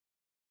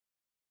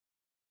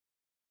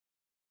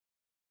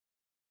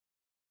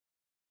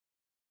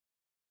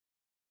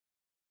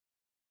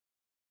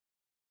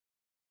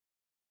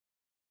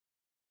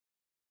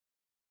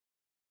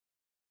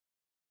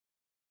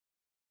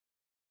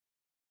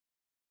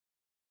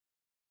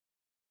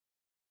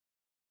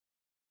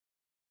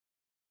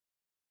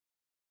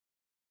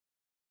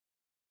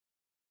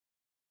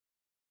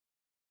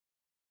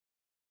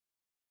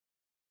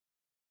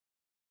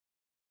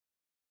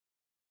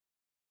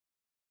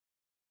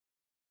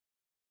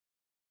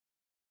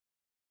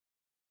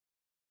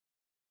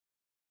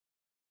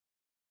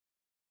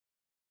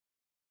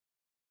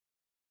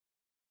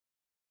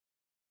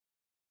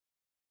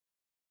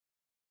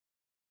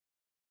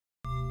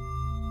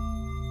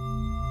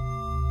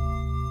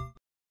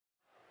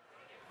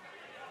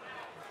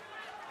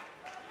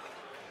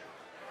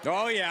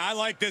Oh, yeah, I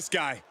like this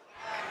guy.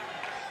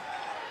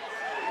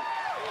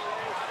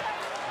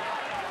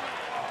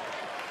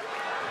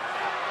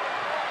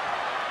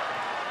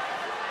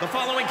 The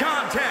following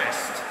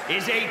contest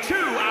is a 2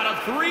 out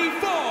of 3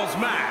 falls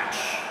match.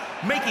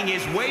 Making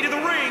his way to the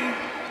ring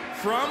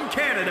from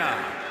Canada,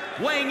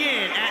 weighing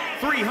in at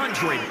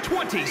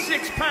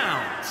 326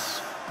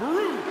 pounds,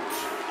 Brute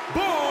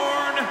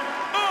Born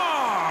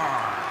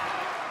R.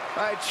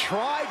 I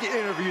tried to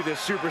interview this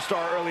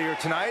superstar earlier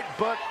tonight,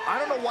 but I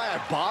don't know why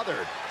I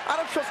bothered. I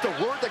don't trust a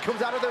word that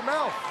comes out of their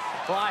mouth.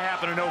 Well, I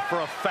happen to know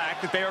for a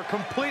fact that they are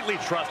completely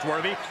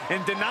trustworthy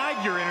and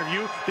denied your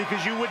interview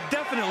because you would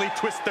definitely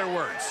twist their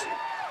words.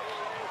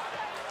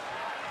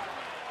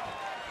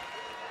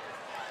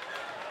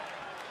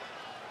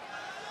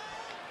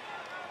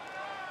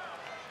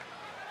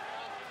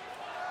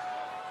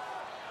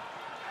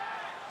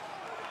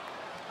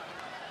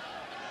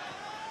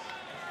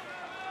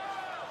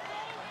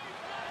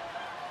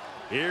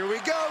 Here we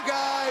go,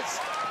 guys.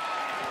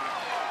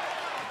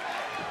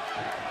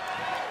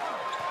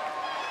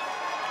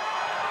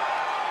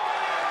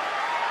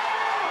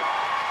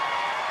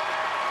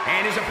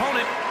 And his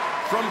opponent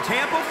from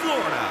Tampa,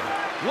 Florida,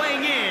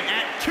 weighing in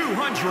at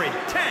 210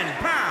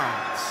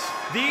 pounds,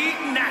 the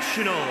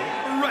National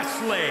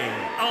Wrestling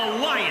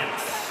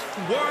Alliance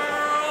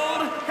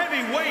World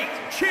Heavyweight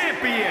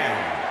Champion,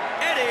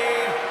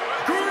 Eddie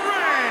Graham.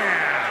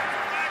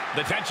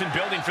 The tension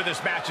building for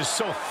this match is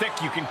so thick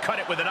you can cut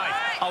it with a knife.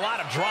 A lot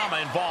of drama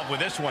involved with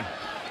this one.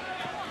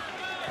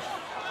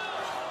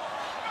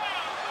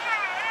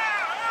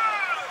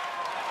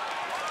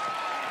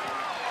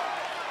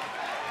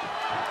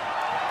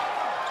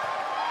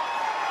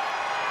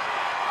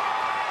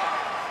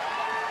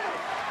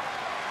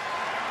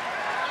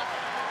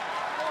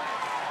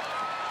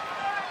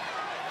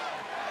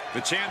 The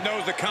champ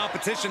knows the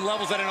competition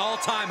level's at an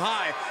all-time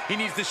high. He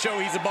needs to show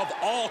he's above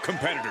all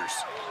competitors.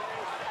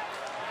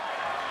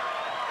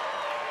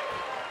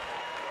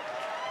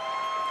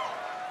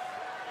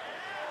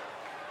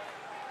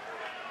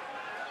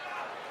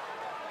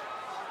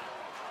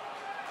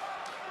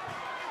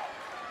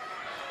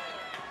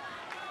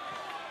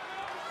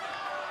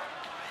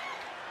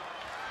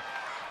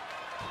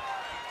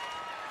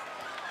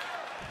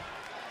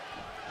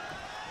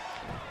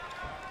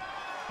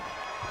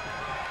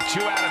 Two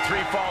out of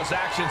 3 falls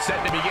action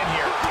set to begin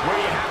here, where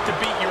you have to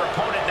beat your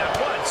opponent not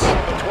once,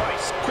 but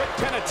twice. Quick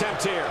pin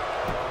attempt here.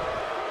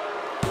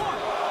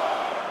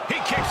 He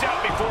kicks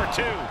out before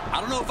 2. I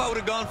don't know if I would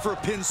have gone for a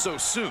pin so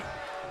soon.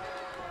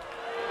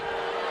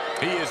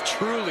 He is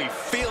truly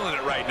feeling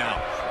it right now.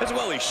 As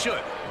well he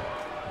should.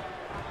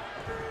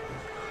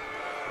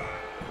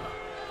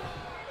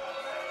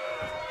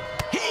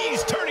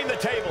 He's turning the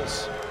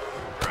tables.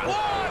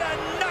 What a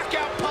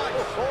knockout punch!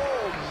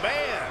 Oh,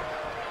 man.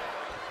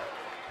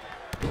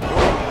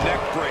 Neck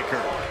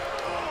breaker.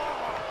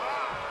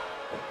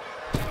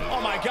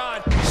 Oh my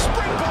God,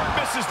 Springboard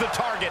misses the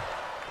target.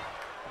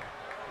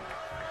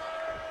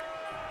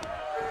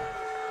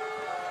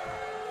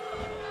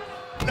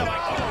 No,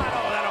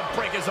 oh, that'll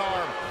break his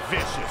arm.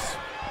 Vicious.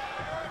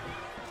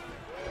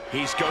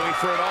 He's going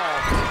for it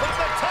all. From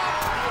the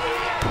top.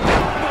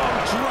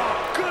 Elbow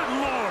drop. Good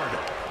Lord.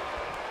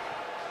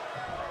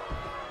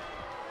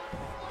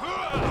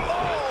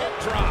 Hip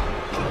drop.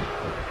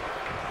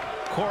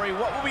 Corey,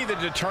 what will be the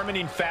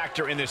determining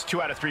factor in this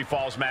 2 out of 3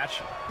 falls match?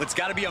 It's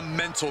got to be a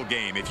mental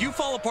game. If you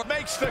fall apart,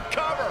 Makes the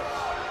cover.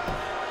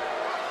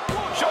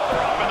 Shoulder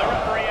up, and the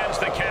referee ends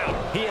the count.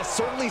 He is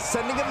certainly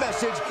sending a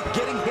message,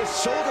 getting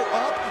his shoulder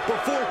up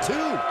before 2.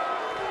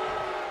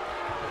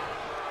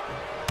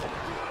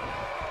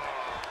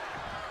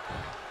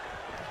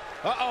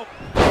 Uh-oh.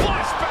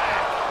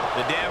 Flashback.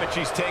 The damage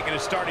he's taken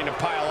is starting to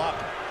pile up.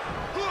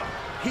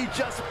 He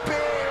just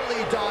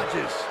barely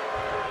dodges.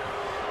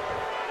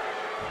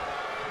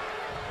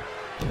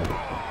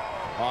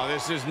 Oh,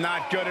 this is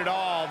not good at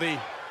all. The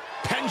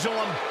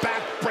pendulum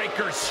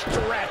backbreaker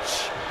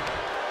stretch.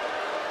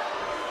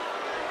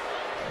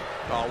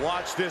 oh,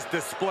 watch this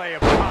display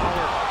of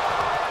power.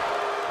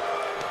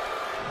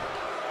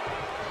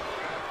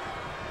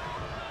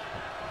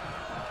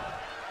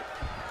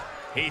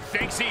 He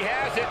thinks he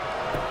has it.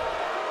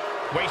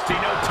 Wasting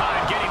no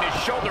time getting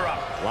his shoulder up.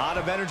 A lot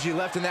of energy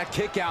left in that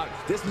kick out.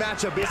 This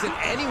matchup isn't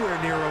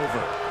anywhere near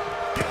over.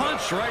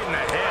 Punch right in the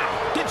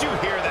head. Did you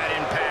hear that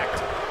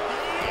impact?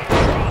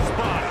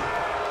 Crossbody.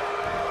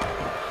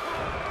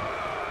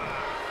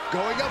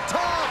 Going up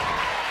top.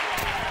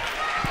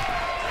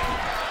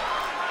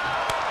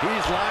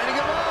 He's lining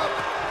him up.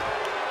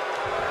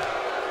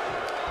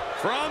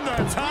 From the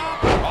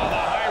top. Oh,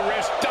 the high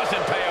risk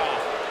doesn't pay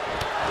off.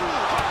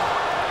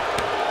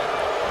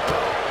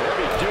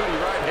 Heavy duty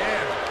right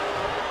hand.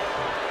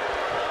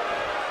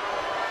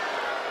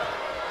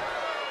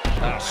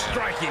 A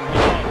striking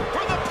blow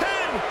for the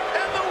pin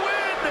and the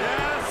win.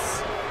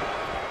 Yes.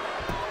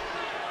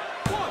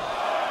 1,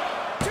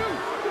 2.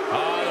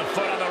 Oh, the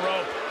foot on the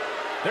rope.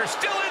 They're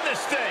still in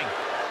this thing.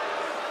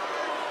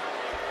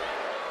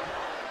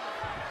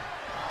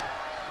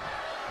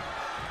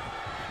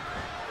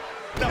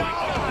 No, oh,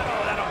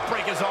 that'll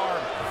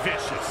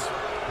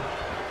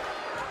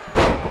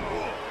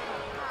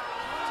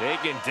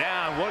Taken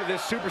down. What is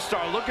this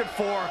superstar looking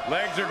for?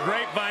 Legs are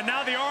grapevine.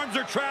 Now the arms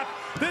are trapped.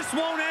 This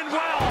won't end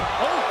well.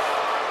 Oh,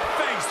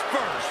 face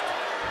first.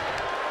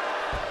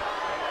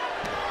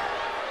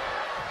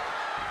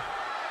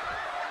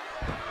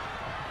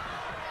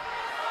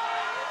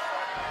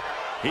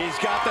 He's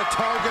got the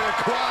target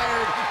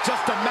acquired.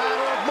 Just a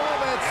matter of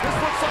moments. This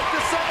looks like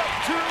the setup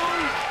too.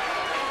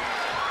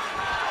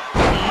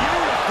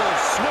 Beautiful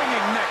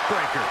swinging neck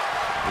breaker.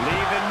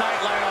 Leave the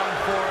nightlight on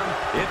for him.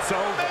 It's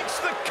over.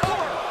 Makes the cover.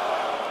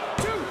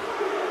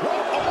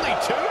 Only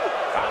two?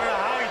 I don't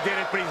know how he did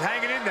it, but he's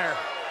hanging in there.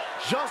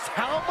 Just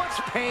how much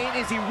pain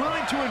is he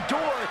willing to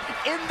endure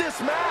in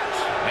this match?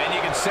 And you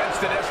can sense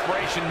the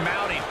desperation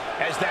mounting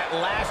as that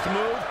last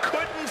move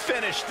couldn't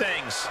finish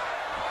things.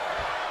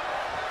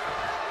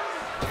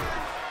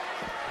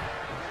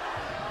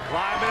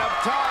 Climbing up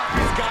top.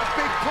 He's got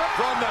big flip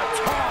from the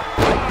top.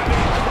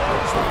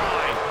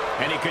 Clothesline.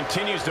 And he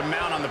continues to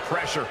mount on the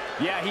pressure.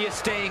 Yeah, he is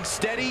staying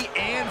steady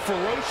and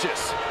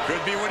ferocious. Could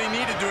be what he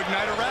needed to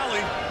ignite a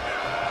rally.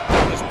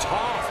 Just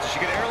tossed. She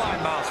could airline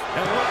mouse.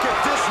 And look at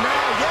this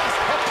now. Yes,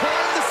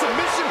 applying the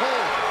submission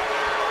hold.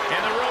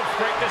 And the ropes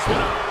break this one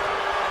up.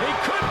 He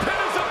could pin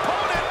his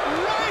opponent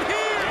right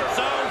here.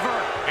 It's over.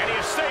 And he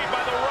is saved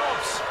by the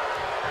ropes.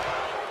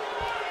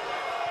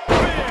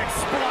 Big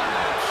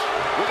splash.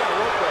 We got a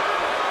rope break.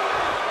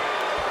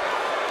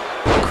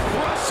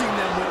 Crushing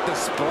them with the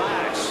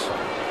splash.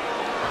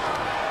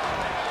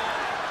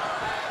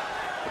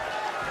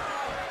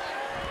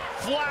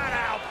 Flat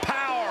out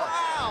power.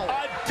 Wow.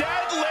 A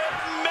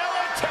deadlift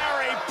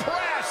military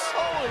press.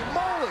 Holy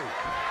moly.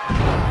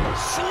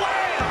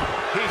 Slam.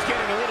 He's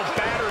getting a little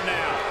battered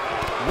now.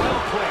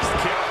 Well-placed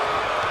kick.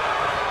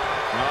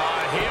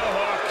 Heel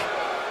hook.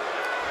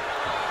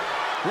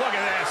 Look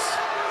at this.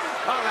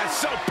 Oh, that's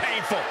so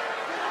painful.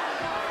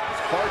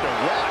 It's hard to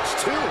watch,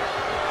 too.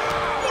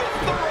 With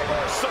the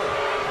reversal.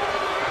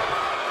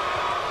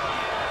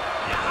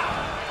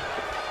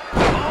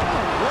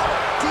 What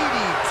a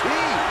DDT.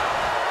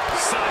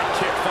 Side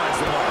kick finds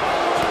the mark.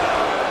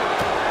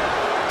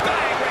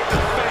 Bang right to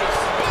the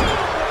face.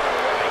 Boom,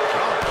 right.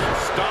 Oh,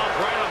 stomp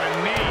right on the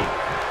knee.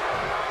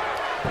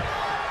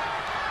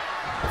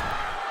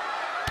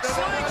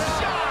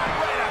 Slingshot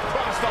right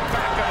across the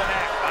back of the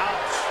neck.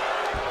 Ouch.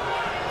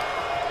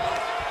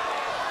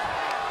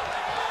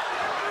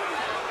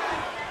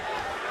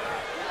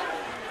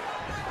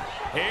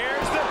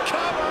 Here's the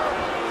cover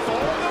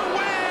for the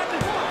win.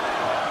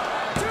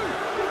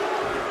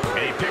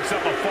 And he picks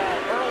up a fall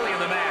early in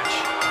the match.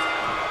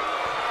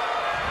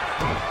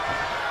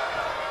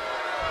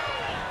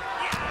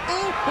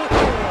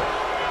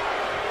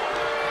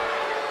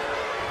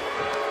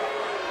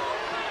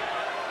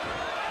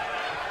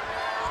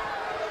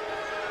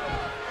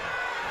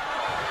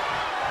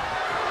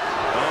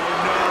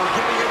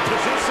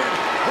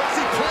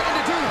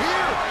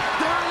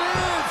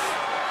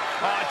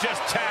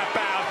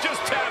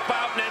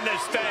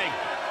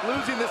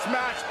 Losing this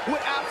match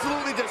would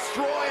absolutely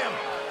destroy him.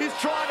 He's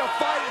trying to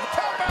fight it.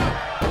 Tap out.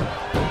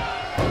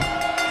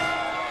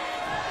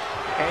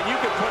 And you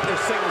can put this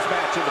singles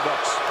match in the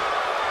books.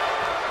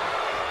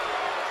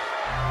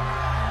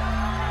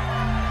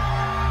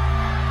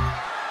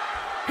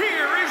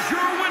 Here is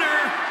your winner,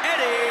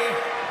 Eddie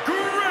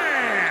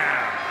Guerrero.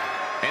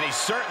 And he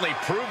certainly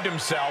proved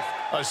himself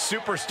a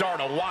superstar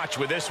to watch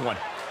with this one.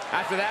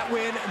 After that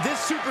win,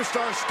 this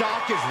superstar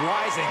stock is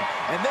rising,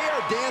 and they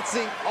are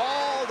dancing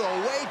all the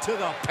way to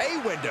the pay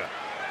window.